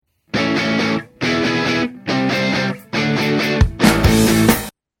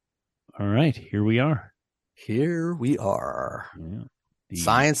All right, here we are. Here we are. Yeah. The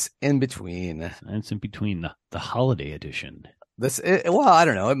Science in between. Science in between the holiday edition. Well, I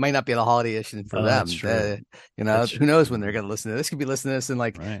don't know. It might not be the holiday edition for Oh, that's them. true. That's Who knows true. when they're going to listen to this? Could be listening to this in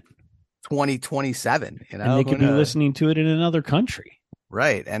like Right. 2027. And they Who could be knows? listening to it in another country.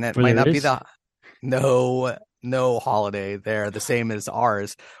 Right. And it For might there not be is. no holiday there, the same as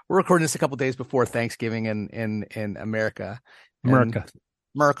ours. We're recording this a couple days before Thanksgiving in America. America.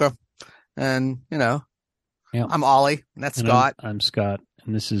 America. And, Yeah. I'm Ollie, and that's And Scott. I'm Scott,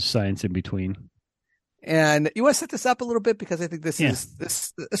 and this is Science in Between. And you want to set this up a little bit because I think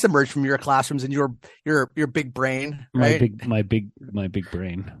this emerged from your classrooms and your big brain, right? My big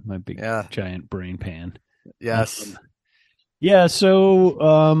brain, giant brain pan. Yes.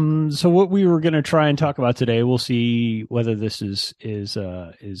 So what we were going to try and talk about today, we'll see whether this is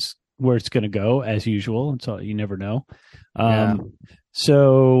where it's going to go as usual. It's all, you never know.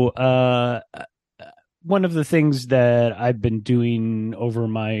 So one of the things that I've been doing over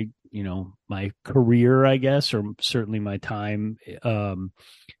my career, I guess, or certainly my time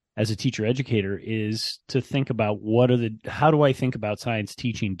as a teacher educator, is to think about how do I think about science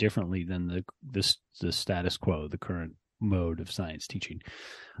teaching differently than the status quo, the current mode of science teaching.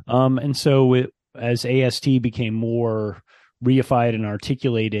 And so as AST became more reified and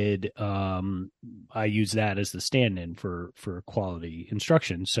articulated, I use that as the stand-in for quality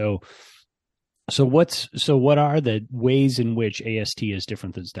instruction. So what are the ways in which AST is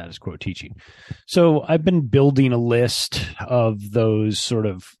different than status quo teaching? So I've been building a list of those sort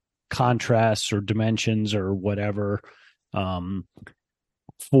of contrasts or dimensions or whatever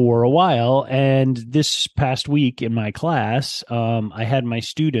for a while. And this past week in my class, I had my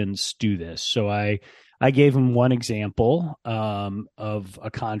students do this. So I gave them one example of a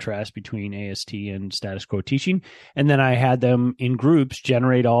contrast between AST and status quo teaching. And then I had them in groups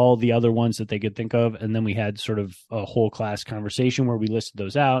generate all the other ones that they could think of. And then we had sort of a whole class conversation where we listed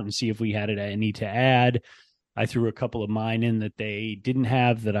those out and see if we had any to add. I threw a couple of mine in that they didn't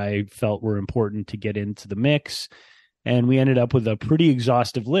have that I felt were important to get into the mix. And we ended up with a pretty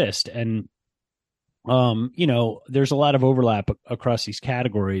exhaustive list. And there's a lot of overlap across these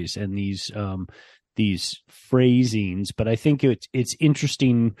categories and these phrasings, but I think it's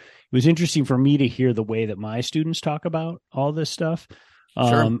interesting. It was interesting for me to hear the way that my students talk about all this stuff,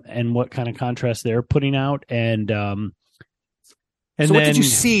 and what kind of contrast they're putting out. And so what did you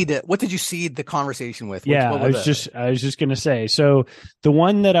seed? What did you seed the conversation with? I was just going to say. So the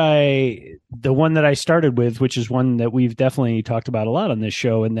one that I started with, which is one that we've definitely talked about a lot on this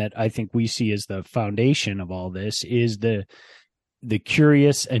show, and that I think we see as the foundation of all this, is the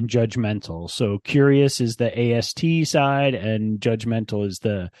curious and judgmental. So curious is the AST side, and judgmental is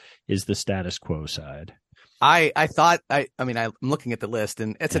the status quo side. I'm looking at the list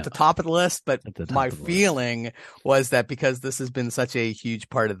and it's at the top of the list, but my feeling was that because this has been such a huge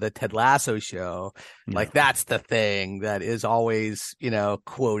part of the Ted Lasso show, like that's the thing that is always,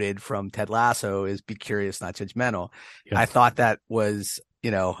 quoted from Ted Lasso is be curious, not judgmental. Yeah. I thought that was,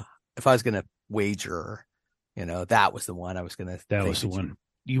 if I was going to wager, that was the one I was going to. That was the one.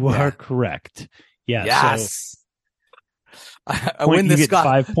 You are correct. Yeah. Yes. So I win this. You get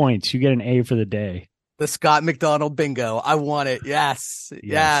 5 points. You get an A for the day. The Scott McDonald bingo. I want it. Yes.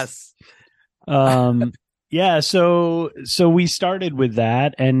 Yeah. So we started with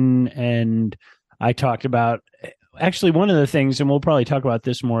that, and I talked about actually one of the things, and we'll probably talk about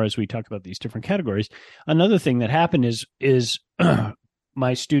this more as we talk about these different categories. Another thing that happened is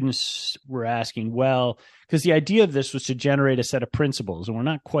my students were asking, well, because the idea of this was to generate a set of principles, and we're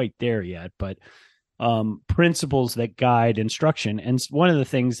not quite there yet, but principles that guide instruction. And one of the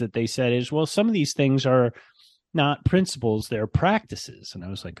things that they said is, well, some of these things are not principles, they're practices. And I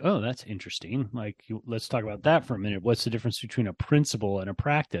was like, oh, that's interesting. Like, let's talk about that for a minute. What's the difference between a principle and a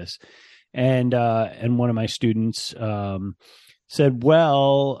practice? And one of my students said,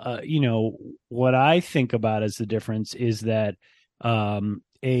 well, what I think about as the difference is that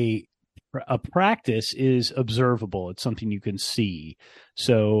a practice is observable. It's something you can see.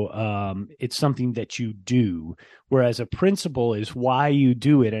 So it's something that you do, whereas a principle is why you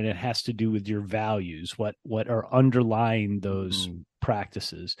do it, and it has to do with your values, what are underlying those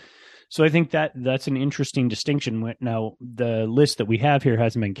practices. So I think that's an interesting distinction. Now, the list that we have here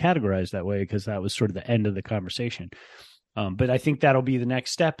hasn't been categorized that way because that was sort of the end of the conversation. But I think that'll be the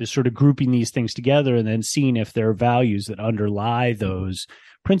next step, is sort of grouping these things together and then seeing if there are values that underlie those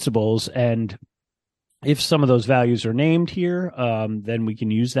principles. And if some of those values are named here, then we can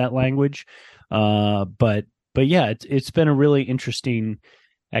use that language. But yeah, it's been a really interesting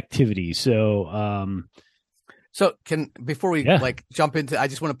activity. So So before we like jump into, I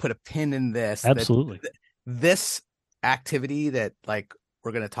just want to put a pin in this. Absolutely. This activity that like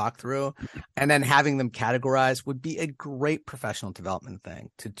we're going to talk through and then having them categorized would be a great professional development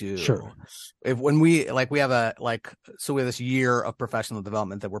thing to do. Sure. When we have we have this year of professional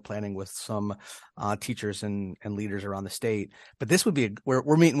development that we're planning with some teachers and leaders around the state, but this would be,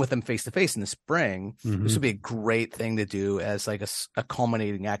 we're meeting with them face to face in the spring. Mm-hmm. This would be a great thing to do as like a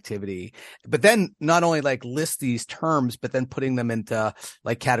culminating activity, but then not only like list these terms, but then putting them into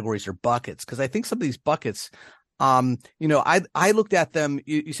like categories or buckets. Cause I think some of these buckets, I looked at them,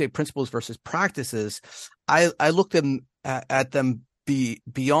 you say principles versus practices. I looked at them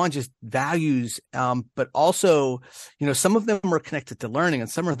beyond just values, but also, some of them are connected to learning and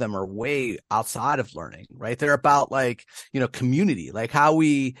some of them are way outside of learning, right? They're about like, community, like how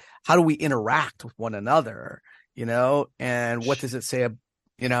do we interact with one another, and what does it say?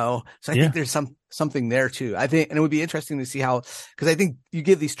 So I think there's something there too. I think, and it would be interesting to see how, because I think you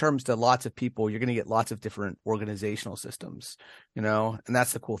give these terms to lots of people, you're going to get lots of different organizational systems, and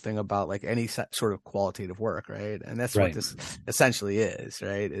that's the cool thing about like any sort of qualitative work, right? And that's what this essentially is,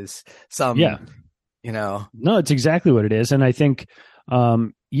 right? Is some, No, it's exactly what it is. And I think, I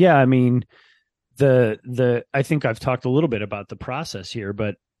mean, I think I've talked a little bit about the process here,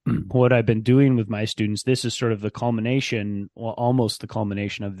 but what I've been doing with my students, this is sort of the culmination, well, almost the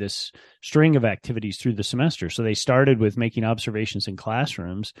culmination of this string of activities through the semester. So they started with making observations in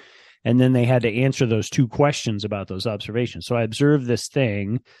classrooms, and then they had to answer those 2 questions about those observations. So I observed this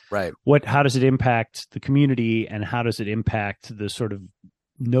thing, right? How does it impact the community, and how does it impact the sort of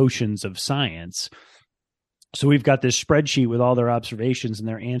notions of science? So we've got this spreadsheet with all their observations and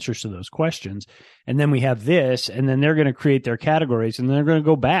their answers to those questions. And then we have this, and then they're going to create their categories, and they're going to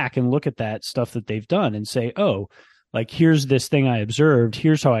go back and look at that stuff that they've done and say, oh, like, here's this thing I observed.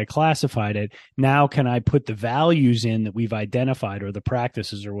 Here's how I classified it. Now can I put the values in that we've identified, or the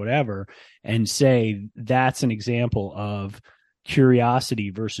practices or whatever, and say that's an example of curiosity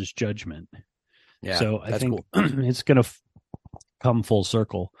versus judgment. Yeah. So I think it's going to come full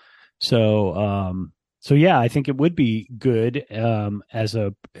circle. So yeah, I think it would be good that's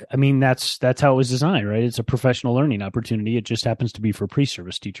how it was designed, right? It's a professional learning opportunity. It just happens to be for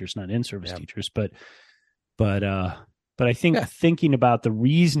pre-service teachers, not in-service teachers. But I think thinking about the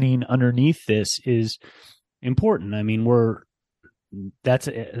reasoning underneath this is important. I mean, that's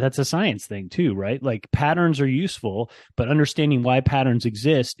a science thing too, right? Like, patterns are useful, but understanding why patterns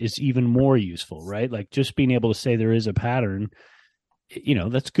exist is even more useful, right? Like, just being able to say there is a pattern,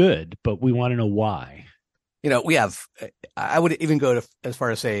 that's good, but we want to know why. I would even go as far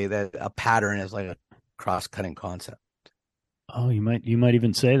as say that a pattern is like a cross-cutting concept. Oh, you might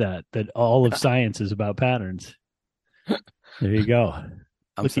even say that all of science is about patterns. There you go.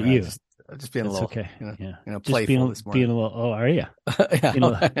 Look at you. Just being a little, okay. Playful this morning. Being a little, oh, are you? Being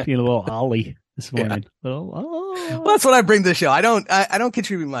a little Ollie this morning. Yeah. Well, that's what I bring to the show. I don't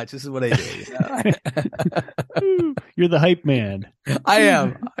contribute much. This is what I do. You're the hype man. I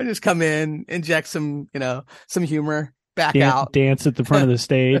am. I just come in, inject some humor, out, dance at the front of the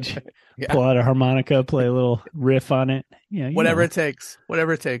stage, pull out a harmonica, play a little riff on it. Yeah, whatever it takes.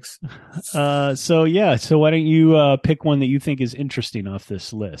 So why don't you pick one that you think is interesting off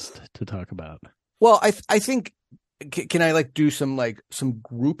this list to talk about? Well, I think. Can I do some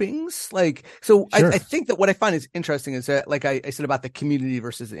groupings? Sure. I think that what I find is interesting is that, like I said about the community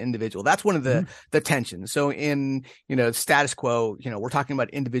versus the individual, that's one of the tensions. So in, status quo, we're talking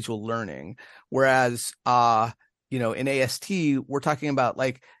about individual learning, whereas, in AST, we're talking about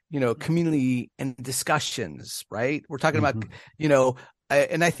community and discussions, right? We're talking about,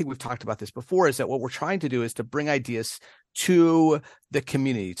 and I think we've talked about this before, is that what we're trying to do is to bring ideas to the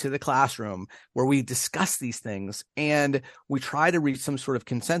community, to the classroom, where we discuss these things and we try to reach some sort of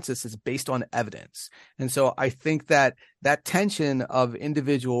consensus that's based on evidence. And so I think that tension of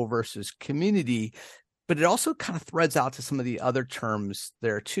individual versus community, but it also kind of threads out to some of the other terms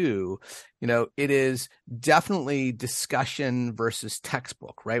there too. It is definitely discussion versus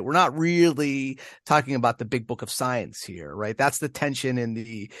textbook, right? We're not really talking about the big book of science here, right? That's the tension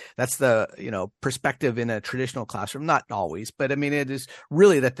that's the, perspective in a traditional classroom. Not always, but I mean, it is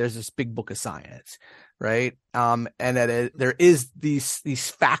really that there's this big book of science, right? And that there is these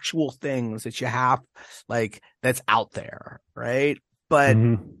factual things that you have, that's out there, right? But,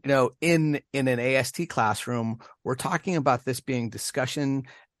 in an AST classroom, we're talking about this being discussion,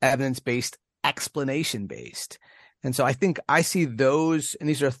 evidence-based, explanation-based. And so I think I see those, and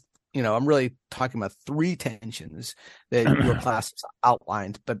these are, I'm really talking about 3 tensions that your class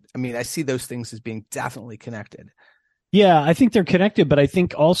outlined, but I mean, I see those things as being definitely connected. Yeah, I think they're connected, but I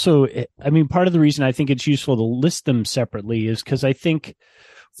think also, I mean, part of the reason I think it's useful to list them separately is because I think,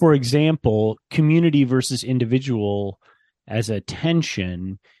 for example, community versus individual as a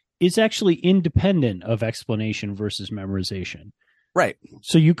tension is actually independent of explanation versus memorization. Right.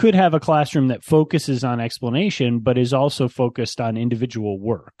 So you could have a classroom that focuses on explanation, but is also focused on individual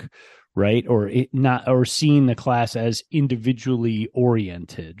work, right? Or seeing the class as individually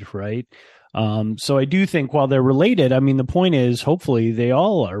oriented, right? So I do think while they're related, I mean, the point is hopefully they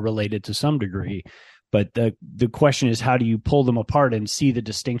all are related to some degree, but the question is how do you pull them apart and see the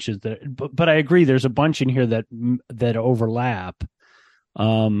distinctions but I agree there's a bunch in here that overlap.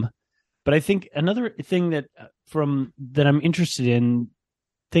 But I think another thing that I'm interested in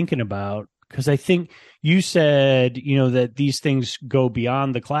thinking about, because I think you said, that these things go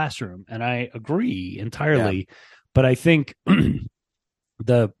beyond the classroom, and I agree entirely. Yeah. But I think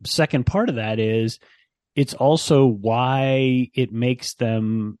the second part of that is it's also why it makes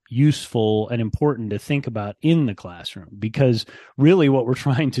them useful and important to think about in the classroom, because really what we're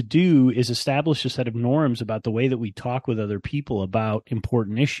trying to do is establish a set of norms about the way that we talk with other people about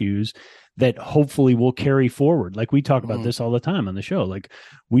important issues that hopefully will carry forward. Like we talk about this all the time on the show. Like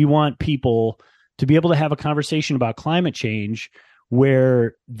we want people to be able to have a conversation about climate change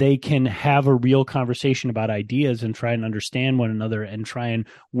where they can have a real conversation about ideas and try and understand one another and try and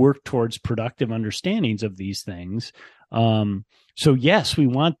work towards productive understandings of these things. So yes, we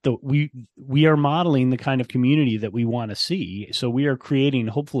are modeling the kind of community that we want to see. So we are creating,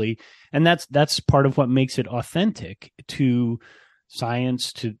 hopefully, and that's part of what makes it authentic to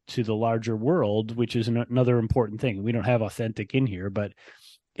science, to the larger world, which is another important thing. We don't have authentic in here, but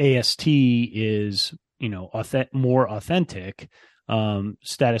AST is, more authentic.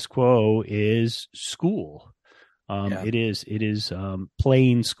 Status quo is school. It is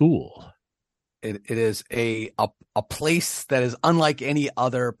plain school. It is a place that is unlike any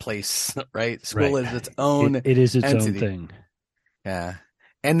other place, right? School is its own. It is its entity. own thing. Yeah,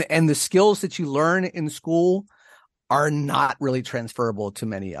 and the skills that you learn in school are not really transferable to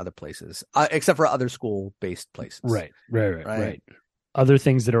many other places, except for other school-based places. Right. Other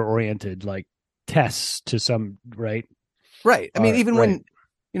things that are oriented, like tests to some, right? Right. I mean, even when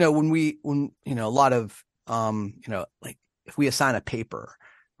a lot of, like if we assign a paper,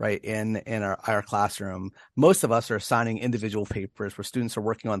 right, in our classroom, most of us are assigning individual papers where students are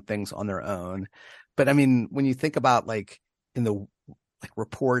working on things on their own. But I mean, when you think about like in the like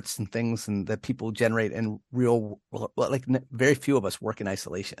reports and things and that people generate in real, like very few of us work in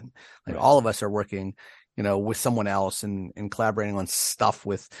isolation. Like all of us are working, with someone else and collaborating on stuff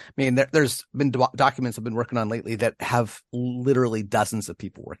with, I mean, there's been documents I've been working on lately that have literally dozens of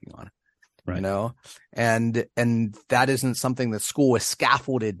people working on it. Right. And that isn't something that school has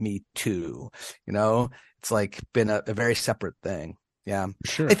scaffolded me to, it's like been a very separate thing. Yeah.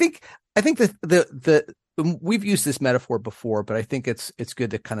 Sure. I think the we've used this metaphor before, but I think it's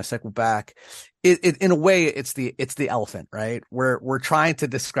good to kind of cycle back. It in a way, it's the elephant, right? We're trying to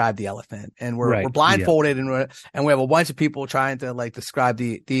describe the elephant, and we're blindfolded, and we have a bunch of people trying to like describe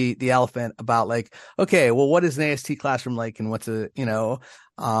the elephant about like, okay, well, what is an AST classroom like, and what's the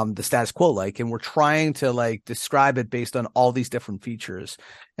status quo like, and we're trying to like describe it based on all these different features,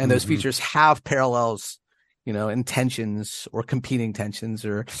 and those features have parallels, intentions or competing tensions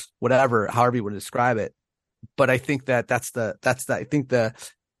or whatever, however you want to describe it. But I think that's I think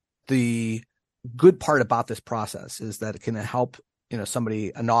the good part about this process is that it can help,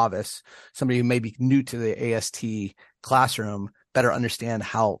 somebody, a novice, somebody who may be new to the AST classroom, better understand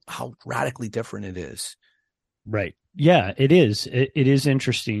how radically different it is. Right. Yeah, it is. It is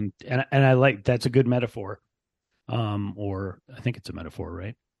interesting. And I like, that's a good metaphor. Or I think it's a metaphor,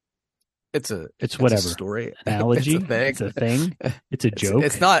 right? It's whatever. A story. Analogy. It's a thing. It's a joke.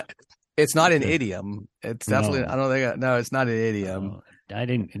 It's not an idiom. It's definitely, I don't think, no, it's not an idiom.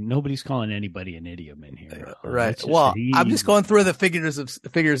 Nobody's calling anybody an idiom in here. Right. Well, I'm just going through the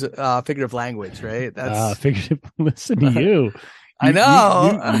figurative language, right? That's figurative. Listen to you. I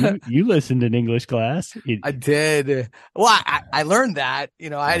know. You listened in English class. I did. Well, I learned that,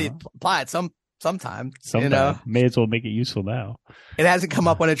 I had to apply it sometime. May as well make it useful now. It hasn't come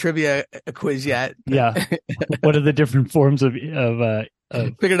up on a trivia quiz yet. Yeah. What are the different forms of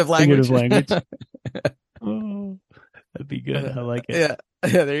figurative language? Oh, that'd be good. I like it.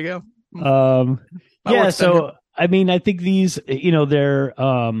 Yeah. There you go. So I mean, I think these, they're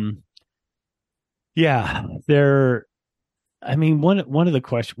I mean, one of the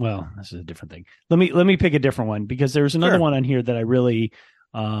questions. Well, this is a different thing. Let me pick a different one, because there's another one on here that I really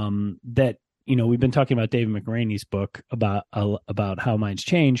that we've been talking about David McRaney's book about how minds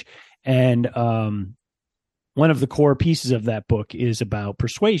change, and one of the core pieces of that book is about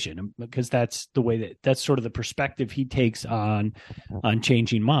persuasion, because that's the way that's sort of the perspective he takes on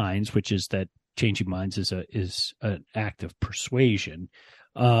changing minds, which is that changing minds is an act of persuasion.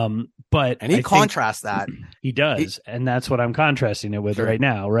 But he contrasts that. He does, and that's what I'm contrasting it with right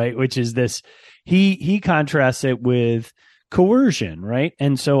now, right? Which is this, he contrasts it with coercion, right?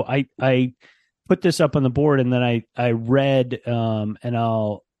 And so I put this up on the board, and then I read, and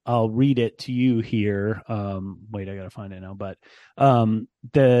I'll read it to you here. Wait, I got to find it now. But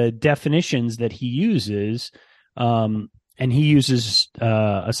the definitions that he uses, and he uses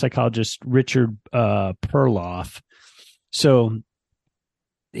a psychologist, Richard Perloff. So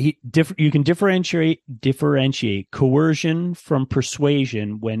you can differentiate coercion from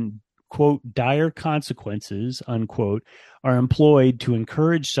persuasion when, quote, dire consequences, unquote, are employed to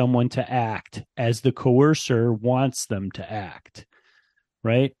encourage someone to act as the coercer wants them to act,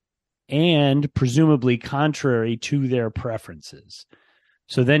 right? And presumably contrary to their preferences.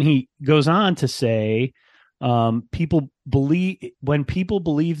 So then he goes on to say, when people believe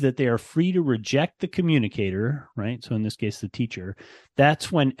that they are free to reject the communicator, right? So in this case, the teacher,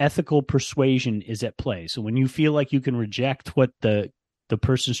 that's when ethical persuasion is at play. So when you feel like you can reject what the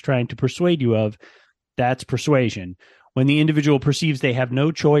person's trying to persuade you of, that's persuasion. When the individual perceives they have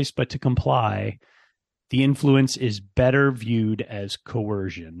no choice but to comply, the influence is better viewed as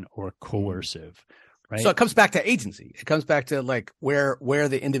coercion or coercive. Right? So it comes back to agency. It comes back to like where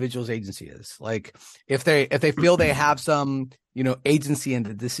the individual's agency is. Like if they feel they have some, agency in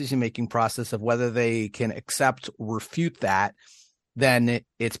the decision-making process of whether they can accept or refute that, then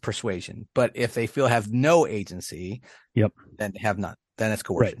it's persuasion. But if they feel have no agency, then have none. Then it's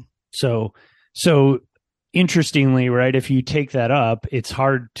coercion. Right. So interestingly, right, if you take that up, it's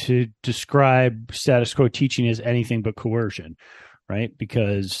hard to describe status quo teaching as anything but coercion, right?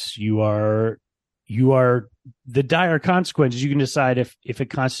 Because you are the dire consequences. You can decide if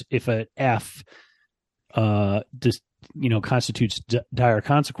an F constitutes dire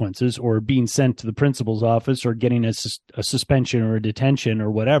consequences, or being sent to the principal's office, or getting a suspension or a detention or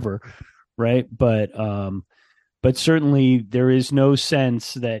whatever, right? But certainly there is no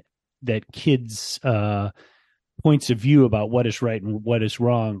sense that kids' points of view about what is right and what is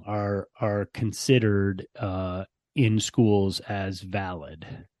wrong are considered in schools as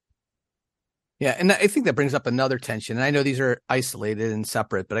valid. Yeah, and I think that brings up another tension. And I know these are isolated and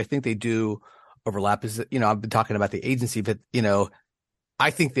separate, but I think they do overlap. Is that, I've been talking about the agency, but I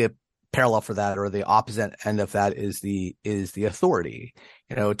think the parallel for that, or the opposite end of that, is the authority.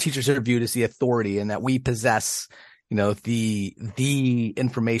 Teachers are viewed as the authority, and that we possess the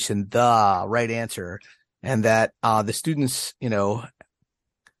information, the right answer, and that the students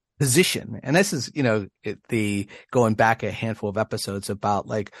position. And this is the going back a handful of episodes about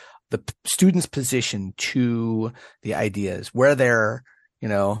like the student's position to the ideas, where they're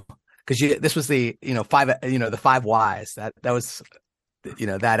because this was the the 5 whys, that was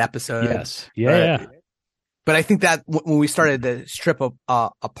that episode. Yes. Yeah. But I think that when we started to strip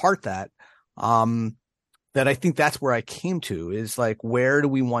apart that I think that's where I came to, is like, where do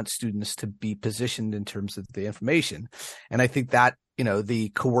we want students to be positioned in terms of the information? And I think that, the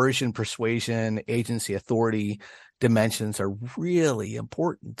coercion, persuasion, agency, authority dimensions are really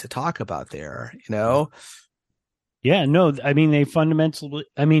important to talk about there, Yeah, no, I mean, they fundamentally,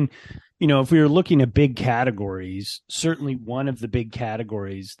 if we were looking at big categories, certainly one of the big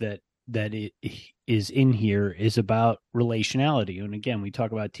categories that it is in here is about relationality. And again, we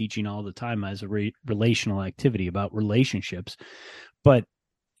talk about teaching all the time as a relational activity, about relationships. But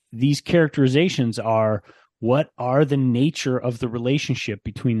these characterizations are, what are the nature of the relationship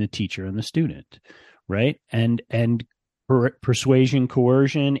between the teacher and the student, right? And persuasion,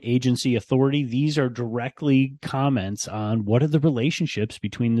 coercion, agency, authority, these are directly comments on what are the relationships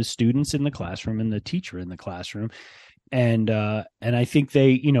between the students in the classroom and the teacher in the classroom. And I think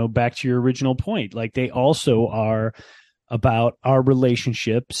they, back to your original point, like they also are about our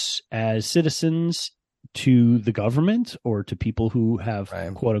relationships as citizens to the government, or to people who have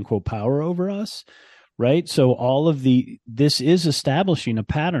quote unquote power over us. Right. So all of this is establishing a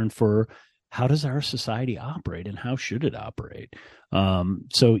pattern for how does our society operate and how should it operate?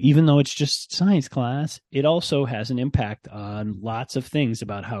 So even though it's just science class, it also has an impact on lots of things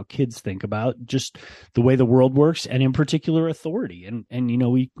about how kids think about just the way the world works, and in particular authority. And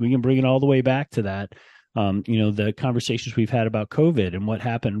we can bring it all the way back to that. The conversations we've had about COVID and what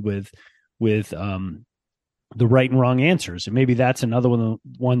happened with the right and wrong answers. And maybe that's another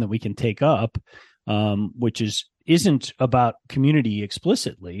one that we can take up, which isn't about community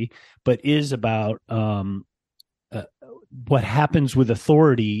explicitly, but is about what happens with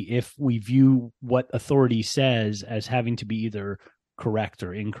authority if we view what authority says as having to be either correct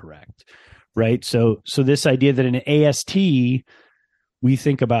or incorrect, right? So this idea that in AST, we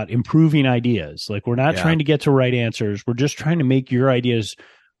think about improving ideas. Like, we're not trying to get to right answers. We're just trying to make your ideas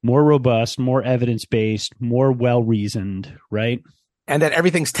more robust, more evidence-based, more well-reasoned, right? And that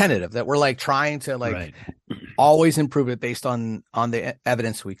everything's tentative, that we're like trying to always improve it based on the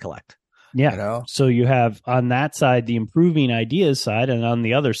evidence we collect. Yeah. You know? So you have on that side, the improving ideas side, and on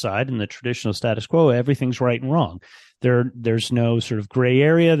the other side, in the traditional status quo, everything's right and wrong. There's no sort of gray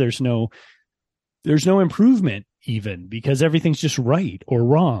area. There's no improvement even, because everything's just right or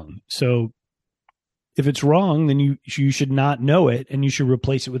wrong. So if it's wrong, then you should not know it, and you should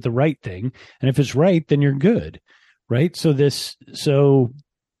replace it with the right thing. And if it's right, then you're good. Right. So that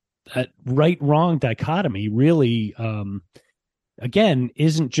right wrong dichotomy really, again,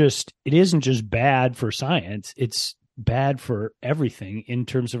 isn't just bad for science. It's bad for everything in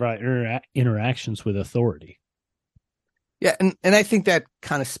terms of our interactions with authority. Yeah. And I think that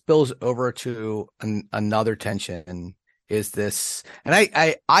kind of spills over to another tension is this. And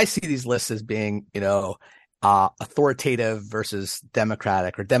I see these lists as being, authoritative versus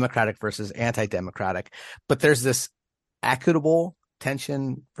democratic, or democratic versus anti-democratic. But there's this equitable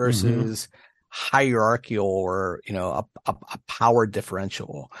tension versus hierarchical, or a power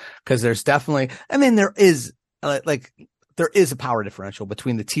differential, because there's definitely, there is a power differential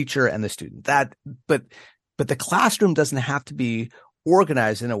between the teacher and the student, but the classroom doesn't have to be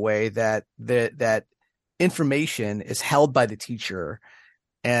organized in a way that information is held by the teacher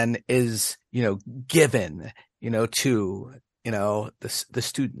and is given to the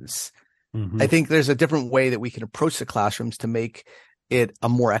students. I think there's a different way that we can approach the classrooms to make it a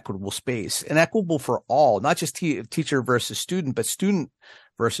more equitable space, and equitable for all, not just teacher versus student, but student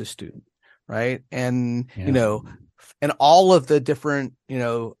versus student, right? And and all of the different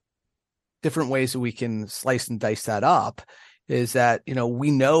ways that we can slice and dice that up is that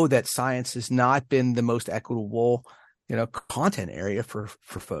we know that science has not been the most equitable content area for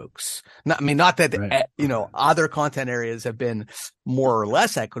folks. Not that right. Other content areas have been more or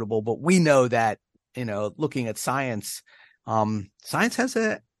less equitable, but we know that looking at science, science has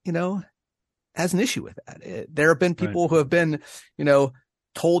has an issue with that. There have been people who have been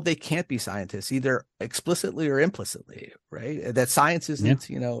told they can't be scientists, either explicitly or implicitly, right? That science isn't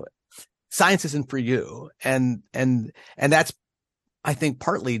science isn't for you, and that's, I think,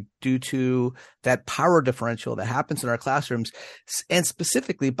 partly due to that power differential that happens in our classrooms, and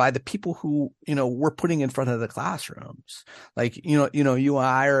specifically by the people who, we're putting in front of the classrooms. Like, you and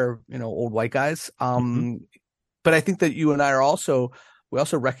I are, old white guys. But I think that you and I we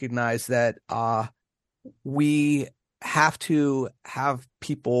also recognize that, we have to have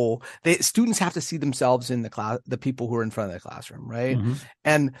students have to see themselves in the class, the people who are in front of the classroom. Right.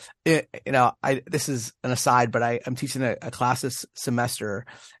 And this is an aside, but I'm teaching a class this semester.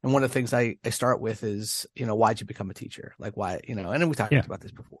 And one of the things I start with is, why'd you become a teacher? Like, why, and we talked about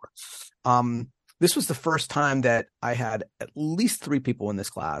this before. This was the first time that I had at least 3 people in this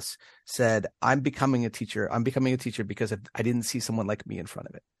class said, I'm becoming a teacher because I didn't see someone like me in front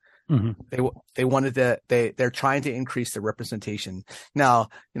of it. They wanted they're trying to increase the representation. Now,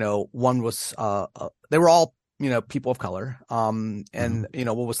 one was, they were all, people of color. And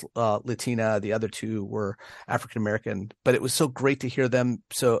what was, Latina, the other 2 were African-American, but it was so great to hear them.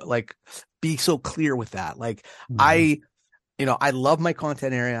 So be so clear with that. I love my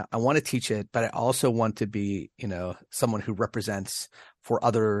content area. I want to teach it, but I also want to be, someone who represents for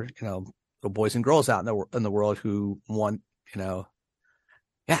other, boys and girls out in the world who want,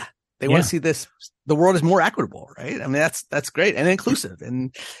 they want to see this. The world is more equitable, right? That's great and inclusive,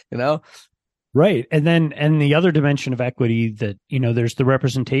 and right. And the other dimension of equity that there's the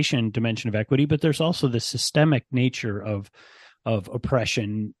representation dimension of equity, but there's also the systemic nature of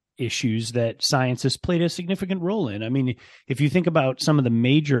oppression issues that science has played a significant role in. If you think about some of the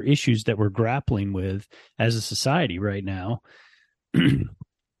major issues that we're grappling with as a society right now,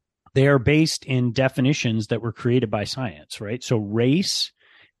 they are based in definitions that were created by science, right? So race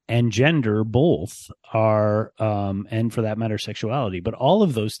and gender both are, and for that matter, sexuality, but all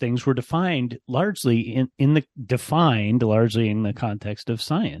of those things were defined largely in the context of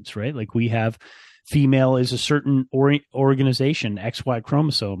science, right? Like, we have female is a certain organization, XY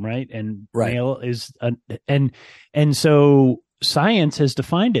chromosome, right? And male is and so science has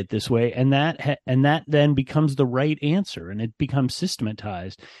defined it this way, and that then becomes the right answer, and it becomes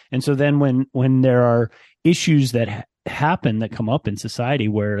systematized. And so then when there are issues that happen that come up in society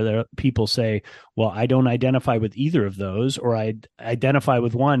where people say, well, I don't identify with either of those, or I identify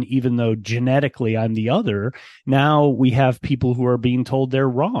with one even though genetically I'm the other. Now we have people who are being told they're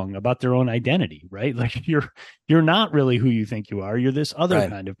wrong about their own identity, right? Like you're not really who you think you are. You're this other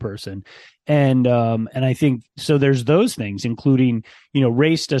kind of person. And I think so there's those things, including,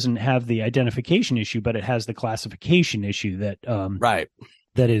 race doesn't have the identification issue, but it has the classification issue that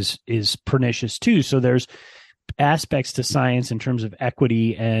that is pernicious too. So there's aspects to science in terms of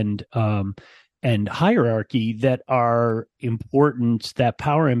equity and hierarchy that are important. That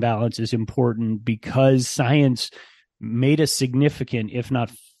power imbalance is important because science made a significant, if not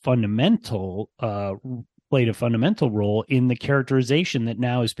fundamental, played a fundamental role in the characterization that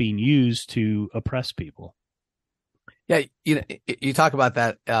now is being used to oppress people. Yeah, you talk about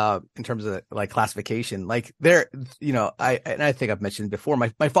that in terms of like classification. Like there, I think I've mentioned before. My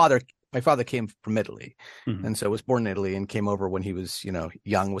father came from Italy, and so was born in Italy and came over when he was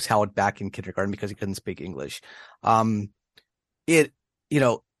young. Was held back in kindergarten because he couldn't speak English. At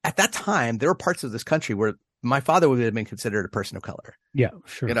that time there were parts of this country where my father would have been considered a person of color. Yeah,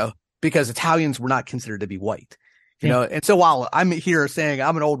 sure. Because Italians were not considered to be white. And so while I'm here saying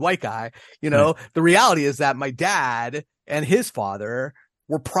I'm an old white guy, the reality is that my dad and his father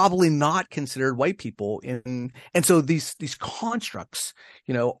were probably not considered white people and so these constructs,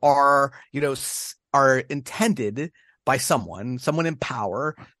 are intended by someone in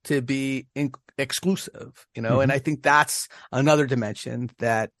power to be exclusive, and I think that's another dimension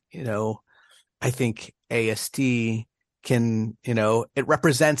that, I think AST can, it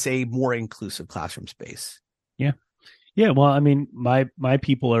represents a more inclusive classroom space. Yeah. Yeah, well, I mean, my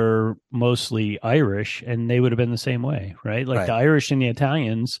people are mostly Irish, and they would have been the same way, right? Like the Irish and the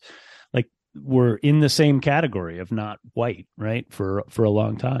Italians, like were in the same category of not white, right? For a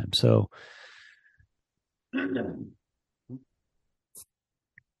long time. So,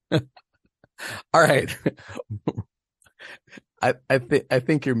 all right, I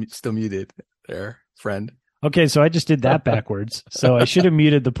think you're still muted there, friend. Okay, so I just did that backwards. So I should have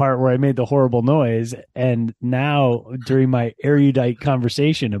muted the part where I made the horrible noise. And now, during my erudite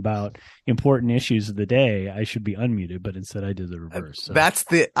conversation about important issues of the day, I should be unmuted, but instead I did the reverse. So. That's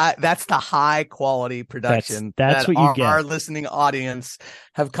the high quality production. That's what you get. Our listening audience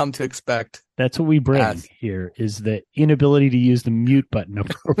have come to expect. That's what we bring here, is the inability to use the mute button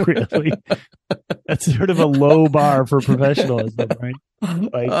appropriately. That's sort of a low bar for professionalism, right?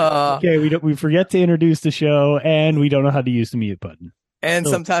 Like, okay, we forget to introduce the show, and we don't know how to use the mute button. And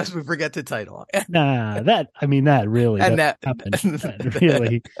so, sometimes we forget to title. That really that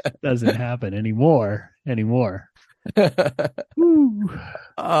really doesn't happen anymore.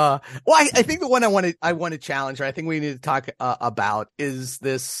 Well, I think the one I want to challenge, or I think we need to talk about, is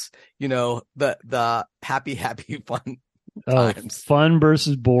this, the happy fun times. Fun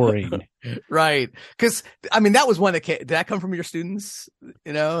versus boring. Right. Because I mean, that was one that did that come from your students?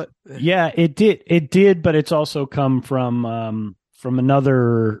 Yeah, it did, but it's also come from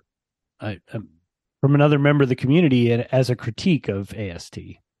another member of the community as a critique of AST.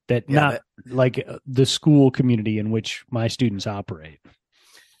 Like the school community in which my students operate.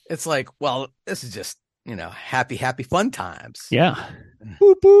 It's like, well, this is just, happy fun times. Yeah.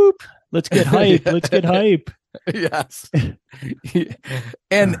 Boop, boop. Let's get hype. Let's get hype. Yes.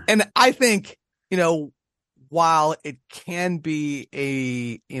 And I think, while it can be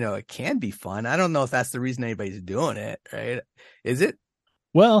it can be fun. I don't know if that's the reason anybody's doing it, right? Is it?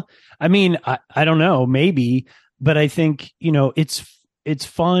 Well, I mean, I don't know, maybe, but I think, it's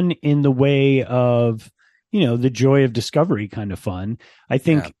fun in the way of, the joy of discovery kind of fun. I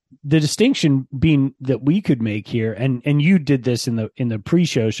think the distinction being that we could make here, and you did this in the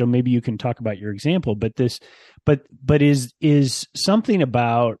pre-show, so maybe you can talk about your example, but is something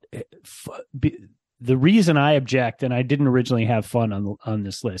about the reason I object, and I didn't originally have fun on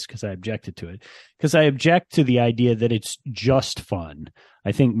this list because I objected to it, because I object to the idea that it's just fun.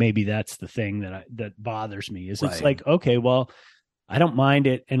 I think maybe that's the thing that bothers me, is it's like, okay, well, I don't mind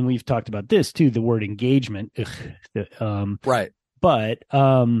it. And we've talked about this too, the word engagement. Right. But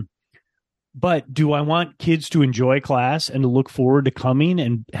do I want kids to enjoy class and to look forward to coming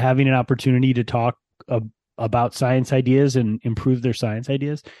and having an opportunity to talk about science ideas and improve their science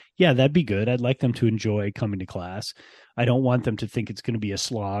ideas? Yeah, that'd be good. I'd like them to enjoy coming to class. I don't want them to think it's going to be a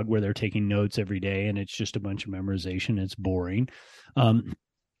slog where they're taking notes every day and it's just a bunch of memorization. It's boring.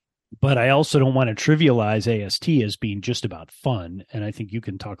 But I also don't want to trivialize AST as being just about fun. And I think you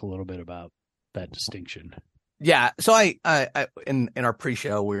can talk a little bit about that distinction. Yeah. So I in our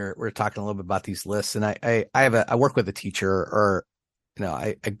pre-show, we're talking a little bit about these lists, and I work with a teacher, or,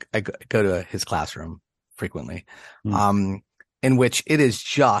 I go to his classroom frequently, in which it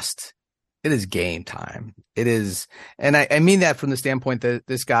is game time. It is, and I mean that from the standpoint that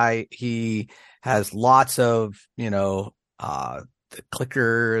this guy, he has lots of, the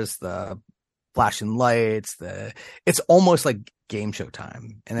clickers, the flashing lights, it's almost like game show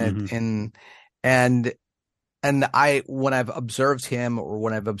time. And when I've observed him, or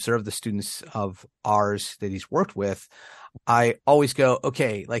when I've observed the students of ours that he's worked with, I always go,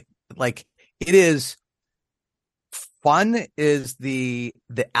 okay, like it is, fun is the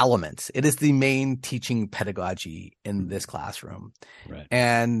element. It is the main teaching pedagogy in this classroom. Right.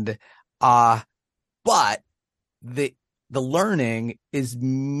 And, but the learning is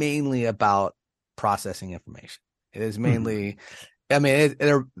mainly about processing information. It is mainly, I mean,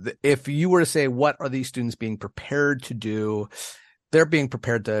 if you were to say, what are these students being prepared to do? They're being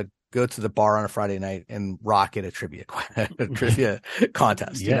prepared to go to the bar on a Friday night and rock at a trivia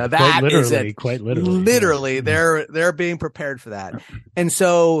contest. Yeah, that is it. Quite literally. Literally, they're being prepared for that. And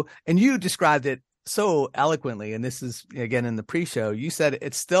you described it so eloquently. And this is again in the pre-show. You said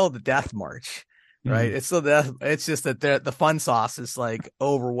it's still the death march, right? It's still it's just that the fun sauce is like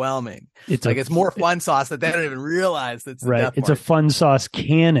overwhelming. It's more fun sauce that they don't even realize that's the death march. It's a fun sauce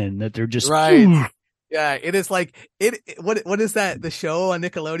cannon that they're just right. Yeah, it is like what is that? The show on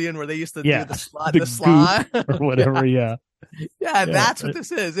Nickelodeon where they used to do the slime or whatever. Yeah, that's what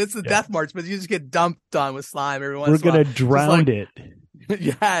this is. It's the death march, but you just get dumped on with slime every once. We're gonna drown it.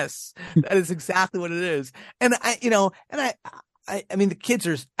 Yes, that is exactly what it is. And I mean, the kids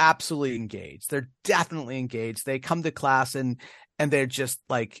are absolutely engaged. They're definitely engaged. They come to class and they're just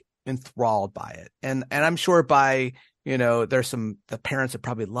like enthralled by it. And I'm sure there's the parents that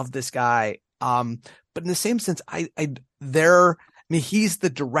probably love this guy. But in the same sense, he's the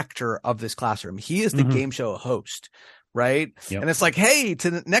director of this classroom. He is the game show host, right? Yep. And it's like, hey, to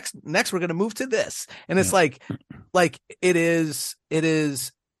the next, we're going to move to this. And it's like it is,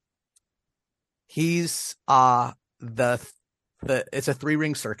 he's, it's a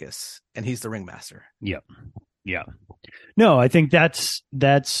 3-ring circus and he's the ringmaster. Yep. Yeah. No, I think that's,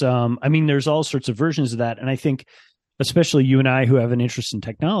 I mean, there's all sorts of versions of that. And I think, especially you and I who have an interest in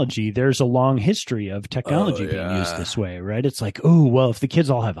technology, there's a long history of technology being used this way, right? It's like, oh, well, if the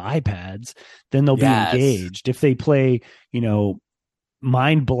kids all have iPads, then they'll be engaged. If they play,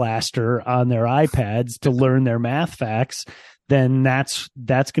 Mind Blaster on their iPads to learn their math facts, then that's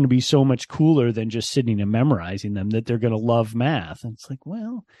going to be so much cooler than just sitting and memorizing them, that they're going to love math. And it's like,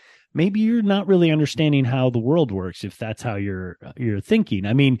 well, maybe you're not really understanding how the world works if that's how you're thinking.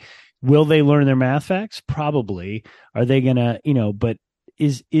 I mean, will they learn their math facts? Probably. Are they gonna, but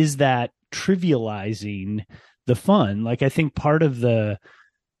is that trivializing the fun? Like, I think part of the,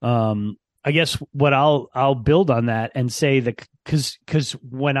 I guess what I'll build on that and say that, cause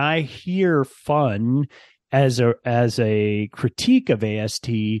when I hear fun as a critique of AST,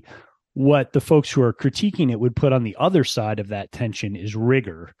 what the folks who are critiquing it would put on the other side of that tension is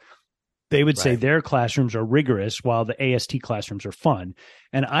rigor. They would say their classrooms are rigorous while the AST classrooms are fun.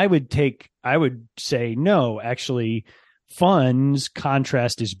 And I would say, no, actually, fun's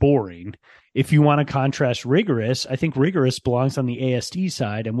contrast is boring. If you want to contrast rigorous, I think rigorous belongs on the AST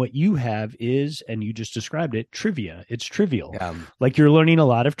side. And what you have is, and you just described it, trivia. It's trivial. Yeah. Like you're learning a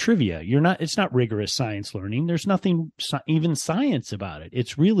lot of trivia. It's not rigorous science learning. There's nothing even science about it.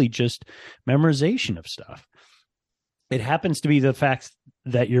 It's really just memorization of stuff. It happens to be the facts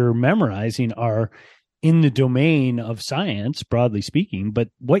that you're memorizing are in the domain of science, broadly speaking, but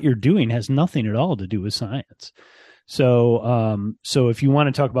what you're doing has nothing at all to do with science. So if you want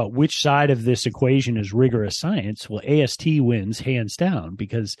to talk about which side of this equation is rigorous science, well, AST wins hands down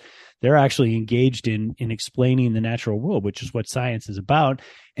because they're actually engaged in explaining the natural world, which is what science is about.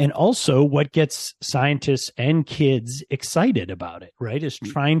 And also what gets scientists and kids excited about it, right, is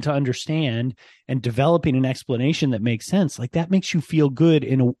trying to understand and developing an explanation that makes sense. Like that makes you feel good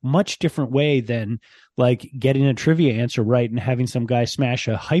in a much different way than like getting a trivia answer right and having some guy smash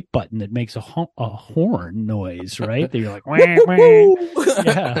a hype button that makes a horn noise, right? That you're like, wah, wah.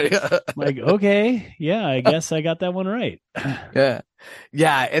 Yeah. Like, okay, yeah, I guess I got that one right.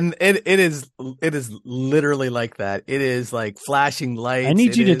 Yeah, and it is literally like that. It is like flashing lights. I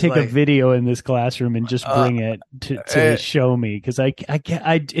need you to take a video in this classroom and just bring it to show me, because I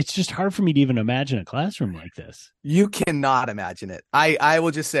it's just hard for me to even imagine a classroom like this. You cannot imagine it. I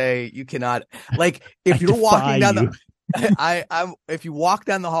will just say you cannot. Like if you're walking down if you walk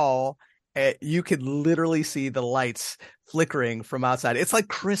down the hall, you could literally see the lights flickering from outside. It's like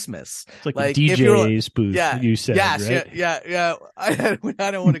Christmas. It's like a DJ's booth. Yeah, you said. Yes, right? yeah. I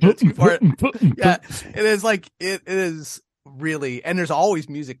don't want to go too far. Yeah, it is like it is really, and there's always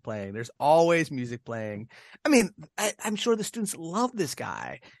music playing. I mean, I'm sure the students love this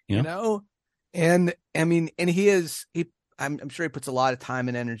guy, you know, and I mean, and I'm sure he puts a lot of time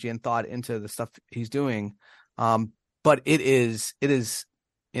and energy and thought into the stuff he's doing. But it is,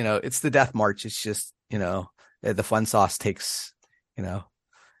 you know, it's the Death March. It's just, you know, the fun sauce takes, you know,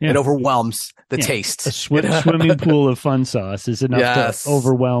 it overwhelms the taste. A swimming pool of fun sauce is enough to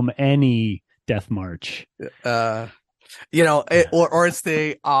overwhelm any Death March. You know, or it's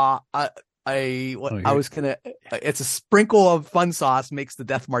the it's a sprinkle of fun sauce makes the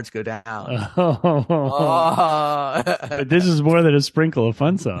Death March go down. But this is more than a sprinkle of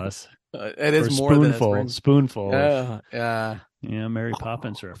fun sauce. It is more than a spoonful. Yeah. Mary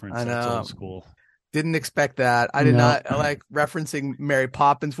Poppins reference. I know. That's old school. Didn't expect that. I did not like referencing Mary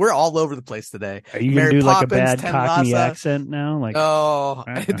Poppins. We're all over the place today. Are you going to do Poppins, like a bad Cockney accent now? Like, oh,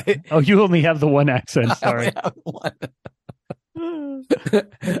 you only have the one accent. Sorry. I have one.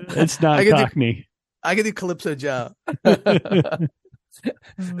 It's not Cockney. I can do Calypso Joe,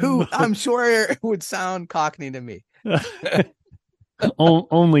 who I'm sure would sound Cockney to me.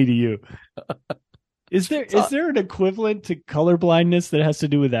 Only to you. Is there an equivalent to colorblindness that has to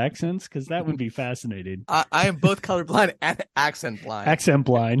do with accents? Because that would be fascinating. I am both colorblind and accent blind. Accent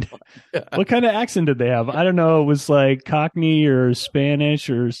blind. What kind of accent did they have? I don't know. It was like Cockney or Spanish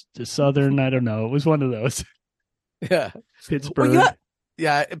or Southern. I don't know. It was one of those. Yeah. Pittsburgh. Well,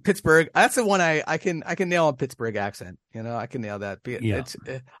 yeah, Pittsburgh. That's the one I can nail a Pittsburgh accent. You know, I can nail that. It's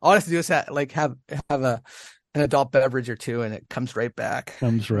all I have to do is have an adult beverage or two, and it comes right back.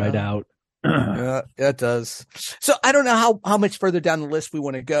 Comes right out. Yeah, it does. So I don't know how much further down the list we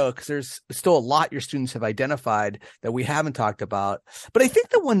want to go, because there's still a lot your students have identified that we haven't talked about. But I think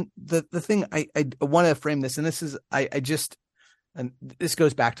the thing I want to frame this, and this is and this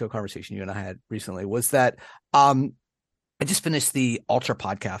goes back to a conversation you and I had recently, was that I just finished the Ultra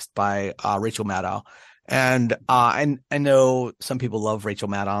podcast by Rachel Maddow. And I know some people love Rachel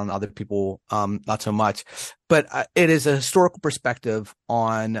Maddow and other people not so much, but it is a historical perspective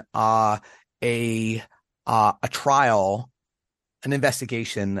on a trial, an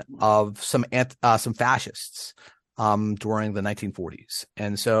investigation of some fascists during the 1940s.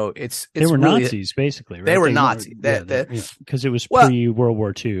 And so they were really Nazis, basically, right? They were Nazis. Because it was pre-World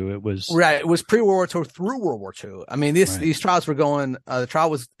War II. It was right. It was pre-World War II through World War II. I mean, these trials were going. The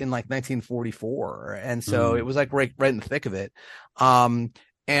trial was in like 1944, and so it was like right in the thick of it.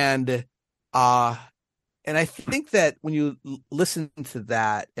 And I think that when you listen to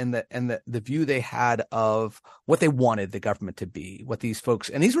that and the view they had of what they wanted the government to be, what these folks,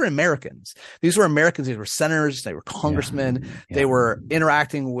 and these were Americans. These were senators, they were congressmen, they were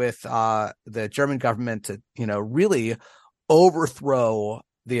interacting with the German government to, you know, really overthrow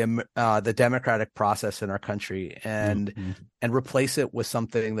the democratic process in our country and replace it with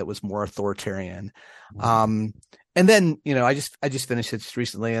something that was more authoritarian. And then, you know, I just finished it just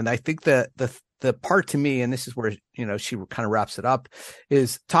recently, and I think that the part to me, and this is where, you know, she kind of wraps it up,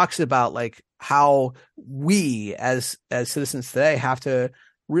 is talks about like how we as citizens today have to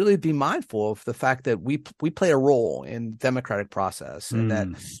really be mindful of the fact that we play a role in the democratic process, and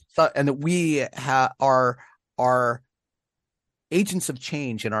that we are agents of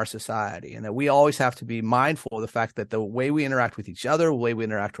change in our society, and that we always have to be mindful of the fact that the way we interact with each other, the way we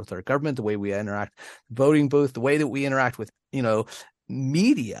interact with our government, the way we interact voting booth, the way that we interact with, you know,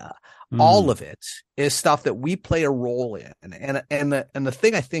 media, all of it is stuff that we play a role in. And the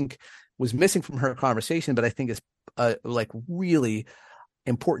thing I think was missing from her conversation, but I think is like really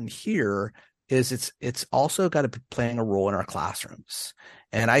important here, is it's also got to be playing a role in our classrooms.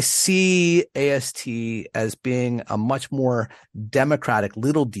 And I see AST as being a much more democratic,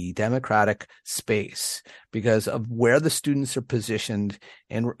 democratic space, because of where the students are positioned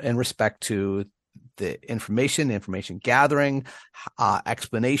in respect to the information gathering,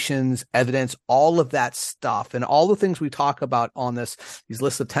 explanations, evidence, all of that stuff, and all the things we talk about on these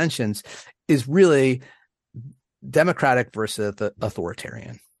lists of tensions is really democratic versus the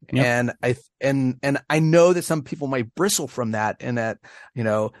authoritarian. Yep. And I know that some people might bristle from that, and that, you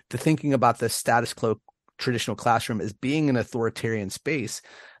know, to thinking about the status quo traditional classroom as being an authoritarian space,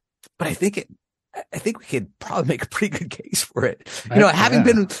 but I think we could probably make a pretty good case for it. You know,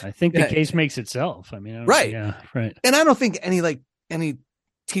 I think the case makes itself. I mean, right. Yeah, right. And I don't think any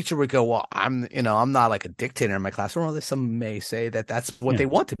teacher would go, well, I'm not like a dictator in my classroom. Well, some may say that that's what they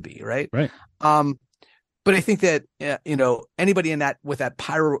want to be. Right. Right. But I think that, you know, anybody in that, with that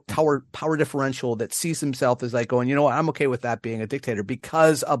power differential that sees himself as like going, you know what, I'm okay with that being a dictator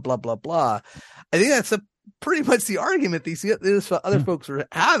because of blah, blah, blah. I think pretty much the argument these other folks were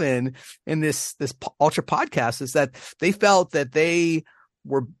having in this Ultra podcast, is that they felt that they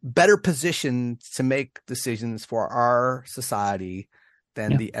were better positioned to make decisions for our society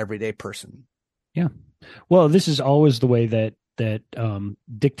than the everyday person. Yeah. Well, this is always the way that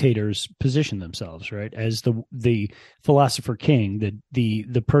dictators position themselves, right? As the philosopher king,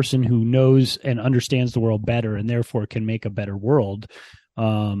 the person who knows and understands the world better and therefore can make a better world.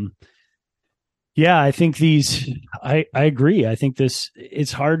 Yeah, I think I agree. I think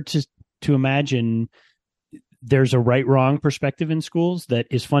it's hard to imagine there's a right-wrong perspective in schools that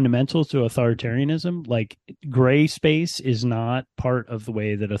is fundamental to authoritarianism. Like, gray space is not part of the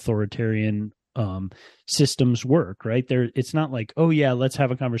way that authoritarian systems work, right? It's not like, oh yeah, let's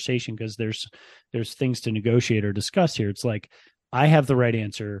have a conversation because there's things to negotiate or discuss here. It's like, I have the right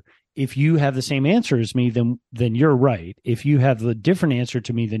answer. If you have the same answer as me, then you're right. If you have the different answer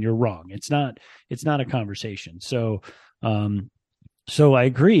to me, then you're wrong. It's not a conversation. So I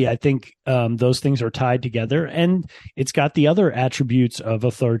agree. I think those things are tied together, and it's got the other attributes of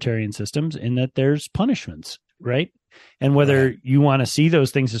authoritarian systems in that there's punishments, right? And whether you want to see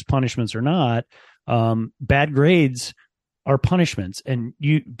those things as punishments or not, bad grades are punishments. And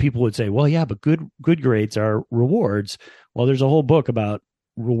people would say, well, yeah, but good grades are rewards. Well, there's a whole book about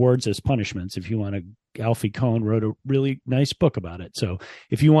rewards as punishments. If you want to, Alfie Kohn wrote a really nice book about it. So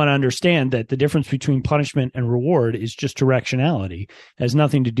if you want to understand that the difference between punishment and reward is just directionality, it has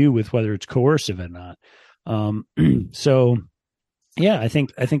nothing to do with whether it's coercive or not. So yeah, I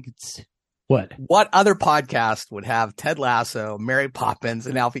think it's what other podcast would have Ted Lasso, Mary Poppins,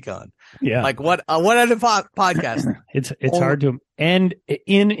 and Alfie Kohn? Yeah. Like what other podcast? It's hard to, and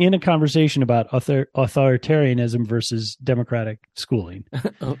in a conversation about authoritarianism versus democratic schooling,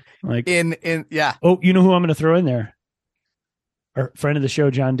 like yeah. Oh, you know who I'm going to throw in there? Our friend of the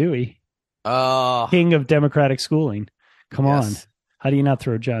show, John Dewey, king of democratic schooling. Come on, how do you not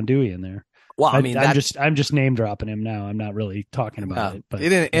throw John Dewey in there? Well, I mean, I'm just name dropping him now. I'm not really talking about it, but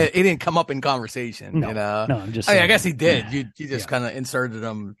it didn't come up in conversation. No, you know? No, I'm just. I guess he did. You just kind of inserted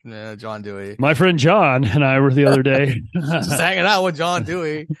him, John Dewey. My friend John and I were the other day just hanging out with John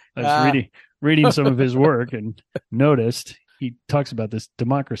Dewey. I was reading some of his work and noticed he talks about this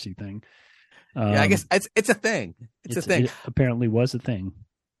democracy thing. I guess it's a thing. It's a thing. It apparently was a thing.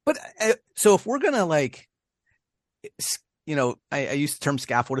 But so if we're gonna I use the term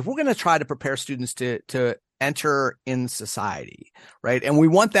scaffold. If we're going to try to prepare students to enter in society, right, and we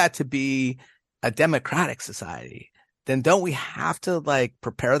want that to be a democratic society, then don't we have to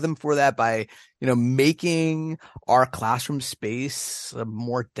prepare them for that by, making our classroom space a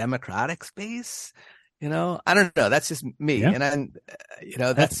more democratic space? I don't know. That's just me, and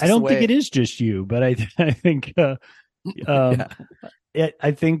that's. I don't think it is just you, but I think, I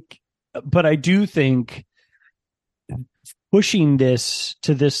think, but I do think. Pushing this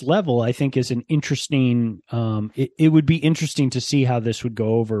to this level, I think, is an interesting. It would be interesting to see how this would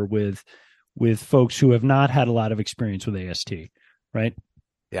go over with folks who have not had a lot of experience with AST, right?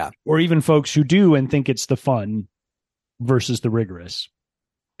 Yeah, or even folks who do and think it's the fun versus the rigorous,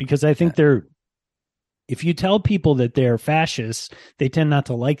 because I think if you tell people that they're fascists, they tend not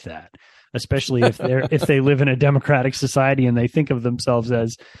to like that, especially if they live in a democratic society and they think of themselves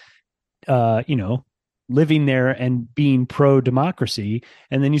as, living there and being pro-democracy,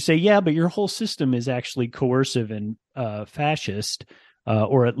 and then you say, yeah, but your whole system is actually coercive and fascist,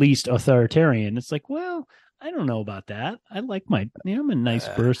 or at least authoritarian. It's like, well, I don't know about that. I like I'm a nice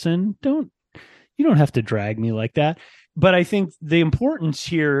person. You don't have to drag me like that. But I think the importance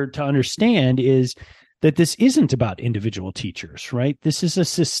here to understand is that this isn't about individual teachers, right? This is a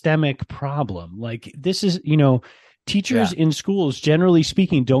systemic problem. Like, this is, teachers in schools, generally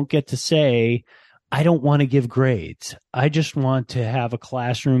speaking, don't get to say, I don't want to give grades. I just want to have a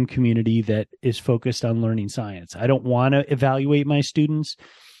classroom community that is focused on learning science. I don't want to evaluate my students.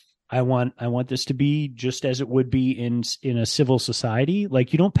 I want this to be just as it would be in a civil society.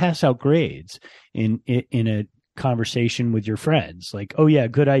 Like, you don't pass out grades in a conversation with your friends. Like, oh yeah,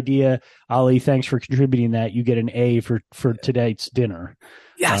 good idea, Ollie. Thanks for contributing that. You get an A for today's dinner.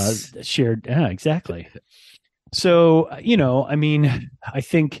 Yes, shared. Yeah, exactly. So I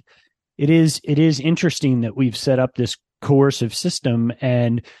think. It is interesting that we've set up this coercive system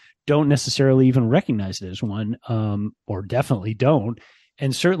and don't necessarily even recognize it as one, or definitely don't,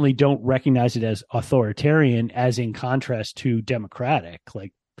 and certainly don't recognize it as authoritarian, as in contrast to democratic.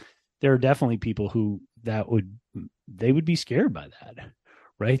 Like, there are definitely people who they would be scared by that,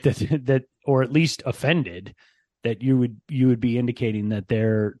 right? That or at least offended that you would be indicating that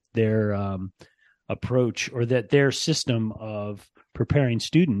their approach or that their system of preparing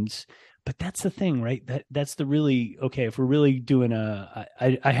students but that's the thing, right? That's the really, okay, if we're really doing I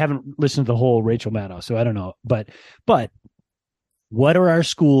haven't listened to the whole Rachel Maddow, so I don't know, but what are our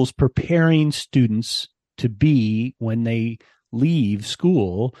schools preparing students to be when they leave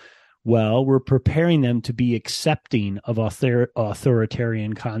school? Well, we're preparing them to be accepting of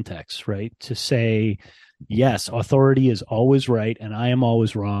authoritarian contexts, right? To say, yes, authority is always right and I am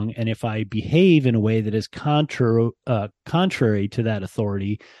always wrong. And if I behave in a way that is contrary to that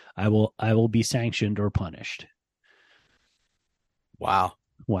authority, I will be sanctioned or punished. Wow.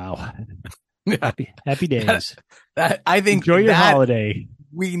 Happy days. I think enjoy your holiday.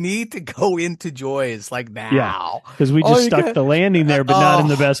 We need to go into Joy's like now. Yeah, because we just stuck the landing there, but not in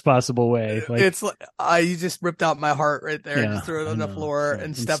the best possible way. Like, it's like you just ripped out my heart right there. Just threw it on the floor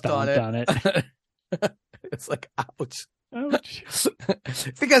and stepped on it. It's like, ouch.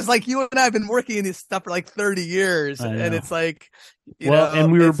 Because like you and I have been working in this stuff for like 30 years, and it's like,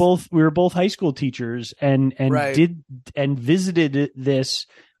 and we were both high school teachers, and did and visited this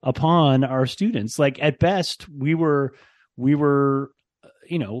upon our students. Like at best, we were.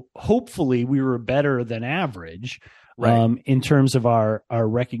 Hopefully we were better than average, in terms of our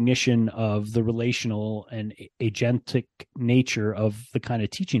recognition of the relational and agentic nature of the kind of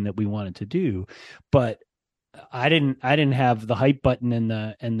teaching that we wanted to do. But I didn't have the hype button and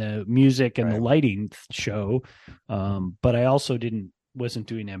the music and the lighting show. But I also wasn't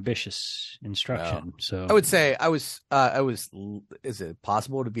doing ambitious instruction. No. So I would say I was, is it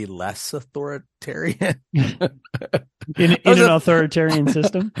possible to be less authoritarian? in an authoritarian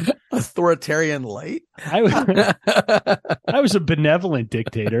system? Authoritarian light? I was a benevolent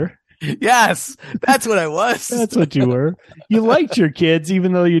dictator. Yes, that's what I was. That's what you were. You liked your kids,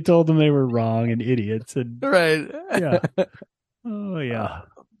 even though you told them they were wrong and idiots. And right. Yeah. Oh yeah.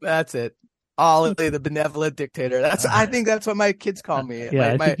 That's it. Ollie, the benevolent dictator. I think that's what my kids call me.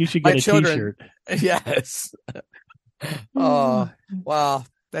 Yeah, I think you should get a T-shirt. Yes. Oh, wow.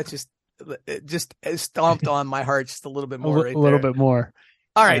 That just stomped on my heart just a little bit more. A little bit more.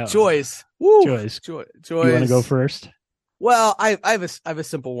 All right, Joyce. Woo. Joyce. Joyce. You want to go first? Well, I have a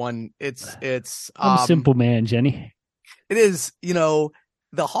simple one. It's I'm a simple man, Jenny. It is,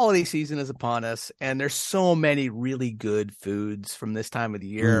 the holiday season is upon us, and there's so many really good foods from this time of the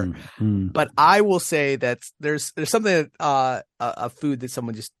year. But I will say that there's something a food that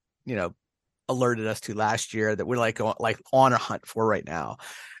someone just alerted us to last year that we're like on a hunt for right now.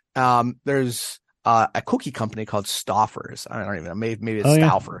 There's a cookie company called Stouffer's. I don't even know, maybe it's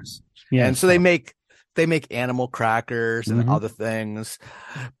Stouffer's. Yeah, and so they make animal crackers and other things.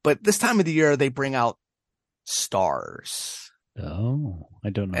 But this time of the year, they bring out stars. Oh, I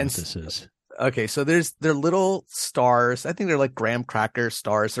don't know what this is. Okay, so they're little stars. I think they're like graham cracker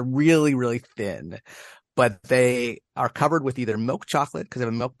stars. They're really, really thin, but they are covered with either milk chocolate, because they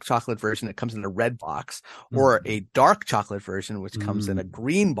have a milk chocolate version that comes in a red box, or a dark chocolate version, which comes in a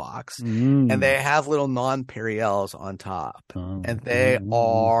green box. And they have little nonpareils on top. And they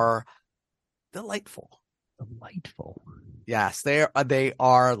are delightful. Yes, they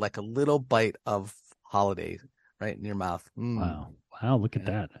are like a little bite of holiday right in your mouth. Wow, look at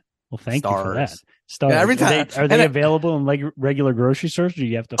that. Well, thank you for that. Stars. Yeah, every time. Are they available in like regular grocery stores, or do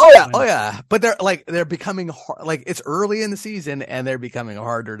you have to? Oh yeah. But they're becoming hard. Like, it's early in the season and they're becoming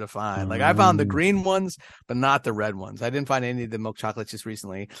harder to find. Like, I found the green ones, but not the red ones. I didn't find any of the milk chocolates just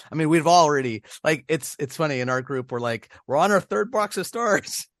recently. I mean, we've already, like, it's funny, in our group, we're on our third box of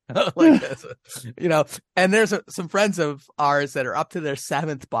stars. Like, and there's some friends of ours that are up to their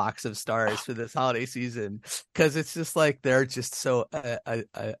 7th box of stars for this holiday season, because it's just like they're just so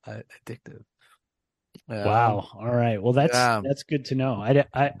addictive. Wow. All right. Well, that's good to know.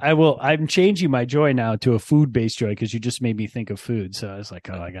 I'm changing my joy now to a food-based joy, because you just made me think of food. So I was like,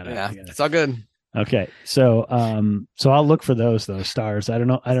 I gotta. It's all good. Okay. So I'll look for those stars. I don't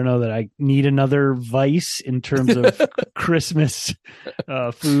know that I need another vice in terms of Christmas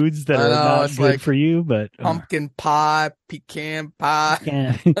foods that are not good like for you, but pumpkin pie, pecan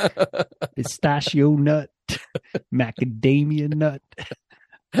pie, pistachio nut, macadamia nut.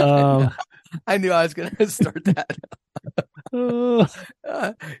 I knew I was going to start that.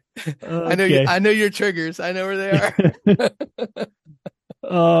 Okay. I know your triggers. I know where they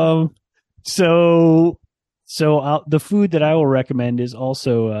are. So the food that I will recommend is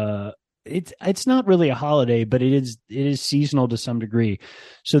also it's not really a holiday, but it is seasonal to some degree.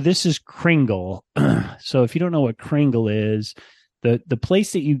 So this is Kringle. So if you don't know what Kringle is, the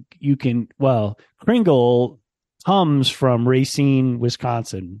place that you can, well, Kringle comes from Racine,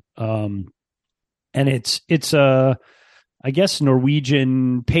 Wisconsin. And it's a, I guess,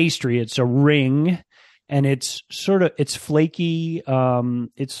 Norwegian pastry. It's a ring, and it's flaky.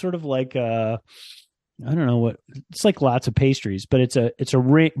 It's sort of like I don't know what it's like. Lots of pastries, but it's a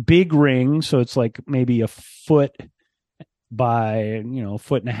big ring, so it's like maybe a foot by a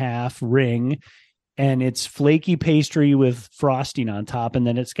foot and a half ring, and it's flaky pastry with frosting on top, and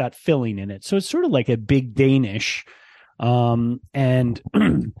then it's got filling in it. So it's sort of like a big Danish, and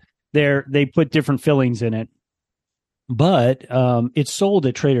they put different fillings in it, but it's sold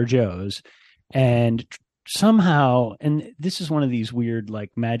at Trader Joe's, and somehow, and this is one of these weird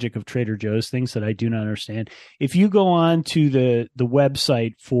like magic of Trader Joe's things that I do not understand. If you go on to the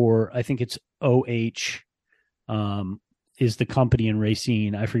website for, I think it's OH, is the company in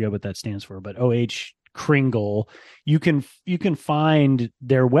Racine. I forget what that stands for, but OH Kringle, you can find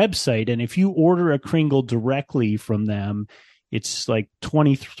their website, and if you order a Kringle directly from them, it's like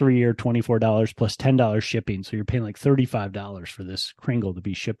 $23 or $24 plus $10 shipping. So you're paying like $35 for this Kringle to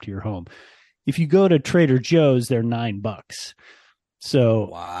be shipped to your home. If you go to Trader Joe's, they're $9. So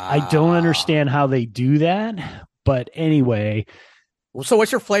wow. I don't understand how they do that, but anyway. Well, so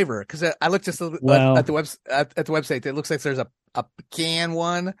what's your flavor? Because I looked just at the website. It looks like there's a pecan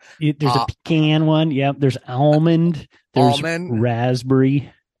one. There's a pecan one. Yep. There's almond. There's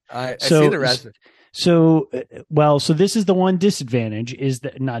raspberry. I see the raspberry. So this is the one disadvantage, is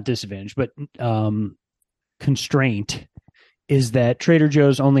that not disadvantage, but constraint is that Trader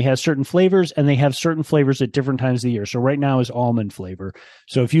Joe's only has certain flavors, and they have certain flavors at different times of the year. So right now is almond flavor.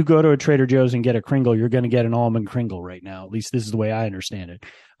 So if you go to a Trader Joe's and get a Kringle, you're going to get an almond Kringle right now. At least this is the way I understand it.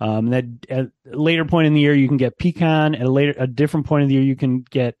 That at a later point in the year, you can get pecan. At a different point of the year, you can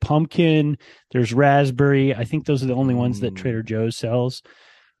get pumpkin. There's raspberry. I think those are the only ones that Trader Joe's sells.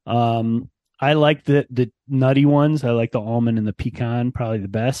 I like the nutty ones. I like the almond and the pecan, probably the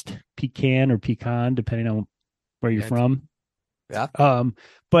best. Pecan or pecan, depending on where you're from. Yeah.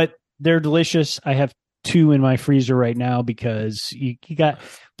 But they're delicious. I have 2 in my freezer right now because you got.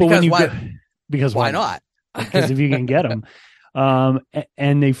 But because why not? Because if you can get them,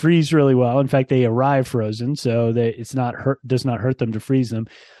 and they freeze really well. In fact, they arrive frozen, so that does not hurt them to freeze them.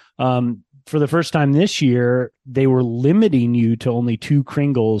 For the first time this year, they were limiting you to only 2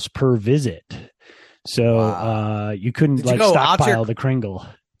 Kringles per visit. So you couldn't stockpile the Kringle.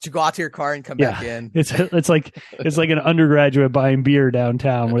 Did you go out to your car and come back in? It's like an undergraduate buying beer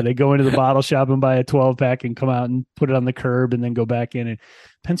downtown, where they go into the bottle shop and buy a 12-pack and come out and put it on the curb and then go back in. And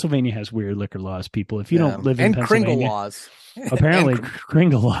Pennsylvania has weird liquor laws, people. If you don't live in Pennsylvania, Kringle laws. Apparently,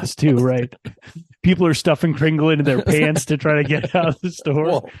 Kringle laws too, right? People are stuffing Kringle into their pants to try to get out of the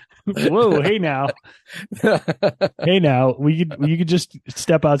store. Whoa, hey now. You could just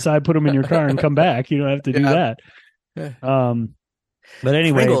step outside, put them in your car, and come back. You don't have to do that. But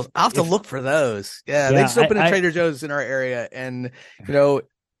anyway, Pringles, I'll have to look for those. Yeah, they just opened a Trader Joe's in our area, and it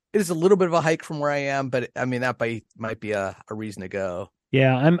is a little bit of a hike from where I am, but I mean that might be a reason to go.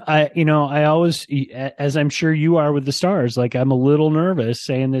 Yeah, I always, as I'm sure you are with the stars, like I'm a little nervous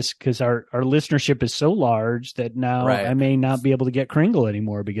saying this because our listenership is so large that now I may not be able to get Kringle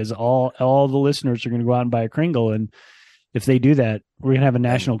anymore, because all the listeners are going to go out and buy a Kringle, and if they do that, we're going to have a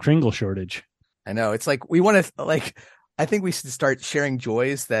national Kringle shortage. I know. It's like we want to I think we should start sharing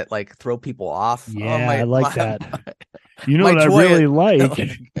joys that throw people off. Yeah, I like that. You know what I really like?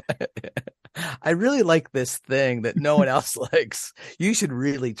 I really like this thing that no one else likes. You should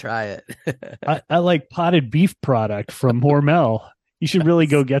really try it. I like potted beef product from Hormel. You should really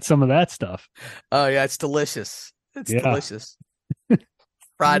go get some of that stuff. Oh yeah, it's delicious. It's delicious.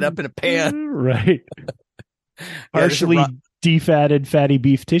 Fried up in a pan. Right. Partially defatted fatty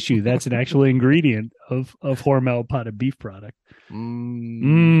beef tissue. That's an actual ingredient of Hormel potted beef product. I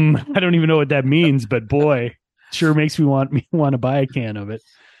don't even know what that means, but boy, sure makes me want to buy a can of it.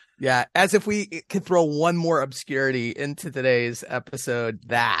 Yeah, as if we could throw one more obscurity into today's episode.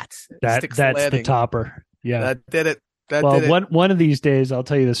 That's the topper. Yeah, that did it. One of these days I'll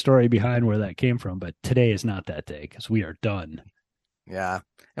tell you the story behind where that came from, but today is not that day because we are done. Yeah,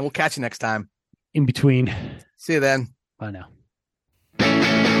 and we'll catch you next time. In between. See you then. Bye now.